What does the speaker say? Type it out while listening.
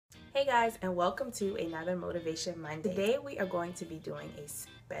Hey guys, and welcome to another Motivation Monday. Today we are going to be doing a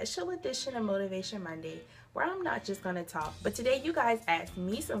special edition of Motivation Monday where I'm not just going to talk, but today you guys asked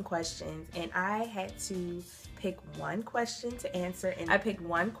me some questions and I had to pick one question to answer, and I picked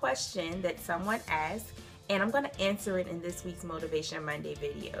one question that someone asked and I'm going to answer it in this week's Motivation Monday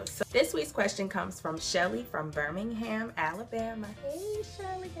video. So this week's question comes from Shelly from Birmingham, Alabama. Hey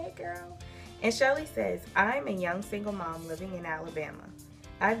Shelly, hey girl. And Shelly says, I'm a young single mom living in Alabama.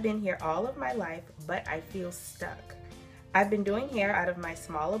 I've been here all of my life, but I feel stuck. I've been doing hair out of my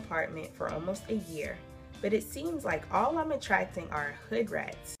small apartment for almost a year, but it seems like all I'm attracting are hood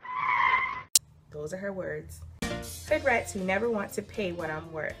rats. Those are her words. Hood rats who never want to pay what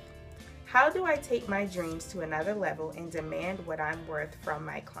I'm worth. How do I take my dreams to another level and demand what I'm worth from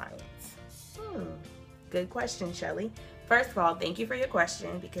my clients? Good question, Shelly. First of all, thank you for your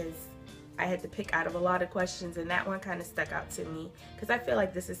question, because I had to pick out of a lot of questions and that one kind of stuck out to me because I feel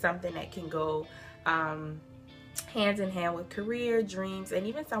like this is something that can go hand in hand with career, dreams, and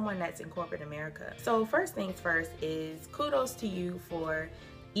even someone that's in corporate America. So first things first is kudos to you for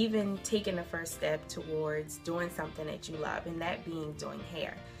even taking the first step towards doing something that you love, and that being doing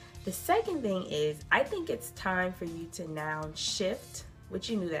hair. The second thing is I think it's time for you to now shift, which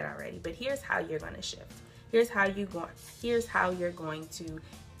you knew that already, but here's how you're going to shift. Here's how you're going to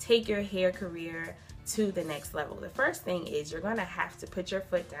take your hair career to the next level. The first thing is you're going to have to put your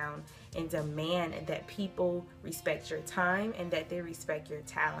foot down and demand that people respect your time and that they respect your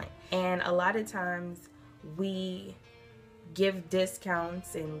talent. And a lot of times we give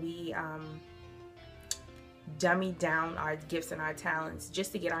discounts and we dummy down our gifts and our talents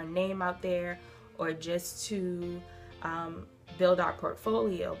just to get our name out there or just to build our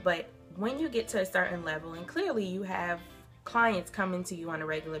portfolio. But when you get to a certain level, and clearly you have clients coming to you on a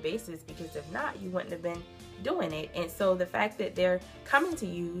regular basis, because if not, you wouldn't have been doing it. And so the fact that they're coming to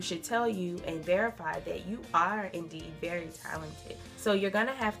you should tell you and verify that you are indeed very talented. So you're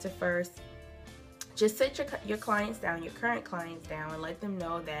gonna have to first just sit your clients down, your current clients down, and let them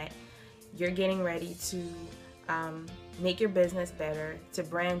know that you're getting ready to make your business better, to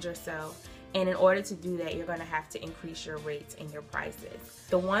brand yourself. And in order to do that, you're going to have to increase your rates and your prices.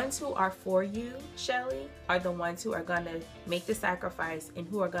 The ones who are for you, Shelly, are the ones who are going to make the sacrifice and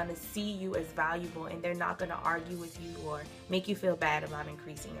who are going to see you as valuable, and they're not going to argue with you or make you feel bad about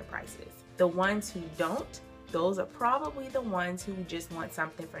increasing your prices. The ones who don't, those are probably the ones who just want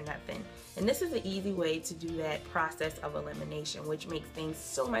something for nothing. And this is an easy way to do that process of elimination, which makes things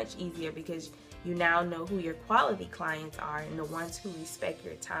so much easier because you now know who your quality clients are, and the ones who respect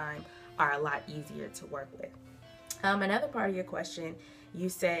your time are a lot easier to work with. Another part of your question, you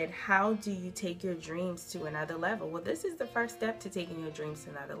said, how do you take your dreams to another level? Well, this is the first step to taking your dreams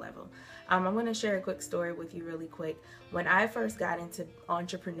to another level. I'm going to share a quick story with you really quick. When I first got into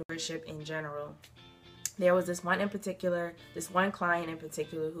entrepreneurship in general, there was this one client in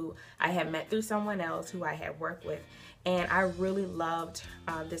particular who I had met through someone else who I had worked with, and I really loved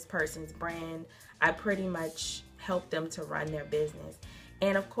this person's brand. I pretty much helped them to run their business.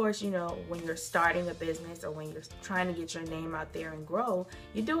 And of course, you know, when you're starting a business or when you're trying to get your name out there and grow,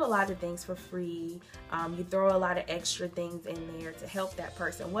 you do a lot of things for free. You throw a lot of extra things in there to help that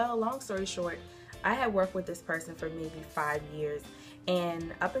person. Well, long story short, I had worked with this person for maybe 5 years.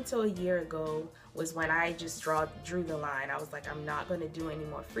 And up until a year ago was when I just drew the line. I was like, I'm not going to do any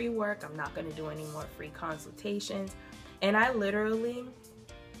more free work. I'm not going to do any more free consultations. And I literally,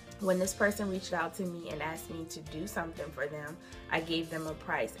 when this person reached out to me and asked me to do something for them, I gave them a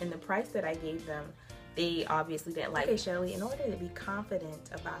price. And the price that I gave them, they obviously didn't like. Okay, Shelly, in order to be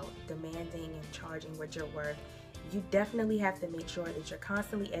confident about demanding and charging what you're worth, you definitely have to make sure that you're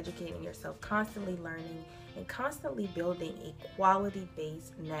constantly educating yourself, constantly learning, and constantly building a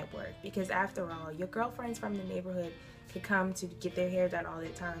quality-based network. Because after all, your girlfriends from the neighborhood could come to get their hair done all the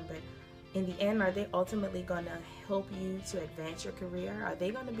time, but in the end, are they ultimately going to help you to advance your career? Are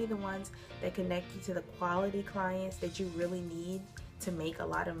they going to be the ones that connect you to the quality clients that you really need to make a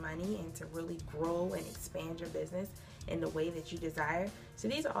lot of money and to really grow and expand your business in the way that you desire? So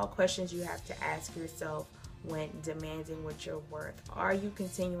these are all questions you have to ask yourself when demanding what you're worth. Are you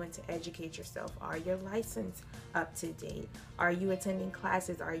continuing to educate yourself? Are your license up to date? Are you attending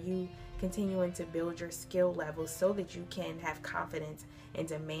classes? Are you continuing to build your skill level so that you can have confidence and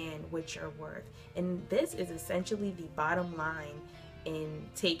demand what you're worth? And this is essentially the bottom line in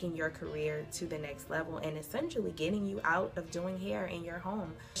taking your career to the next level and essentially getting you out of doing hair in your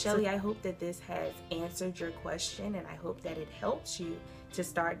home. Shelly, I hope that this has answered your question, and I hope that it helps you to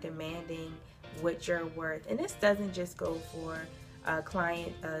start demanding what you're worth. And this doesn't just go for a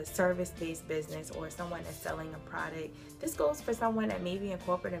client, a service-based business, or someone that's selling a product. This goes for someone that may be in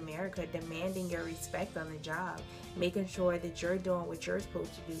corporate America, demanding your respect on the job, making sure that you're doing what you're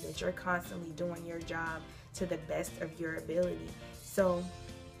supposed to do, that you're constantly doing your job to the best of your ability, so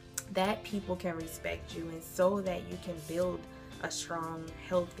that people can respect you and so that you can build a strong,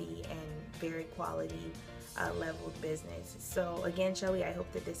 healthy, and very quality level business. So again, Shelly, I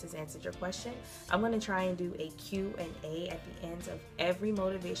hope that this has answered your question. I'm going to try and do a Q&A at the end of every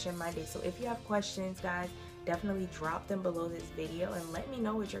Motivation Monday. So if you have questions, guys, definitely drop them below this video and let me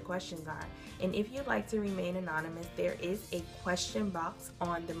know what your questions are. And if you'd like to remain anonymous, there is a question box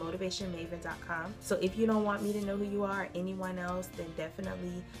on the motivationmaven.com. So if you don't want me to know who you are or anyone else, then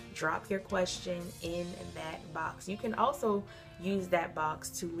definitely drop your question in that box. You can also use that box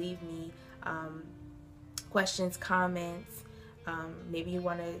to leave me questions, comments. Maybe you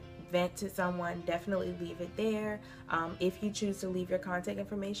want to vent to someone, definitely leave it there. If you choose to leave your contact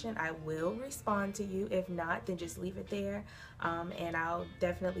information, I will respond to you. If not, then just leave it there, and I'll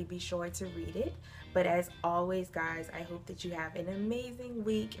definitely be sure to read it. But as always, guys, I hope that you have an amazing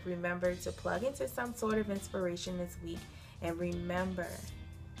week. Remember to plug into some sort of inspiration this week, and remember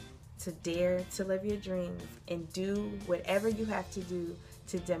to dare to live your dreams and do whatever you have to do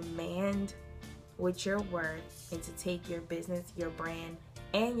to demand what you're worth and to take your business, your brand,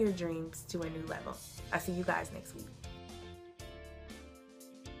 and your dreams to a new level. I'll see you guys next week.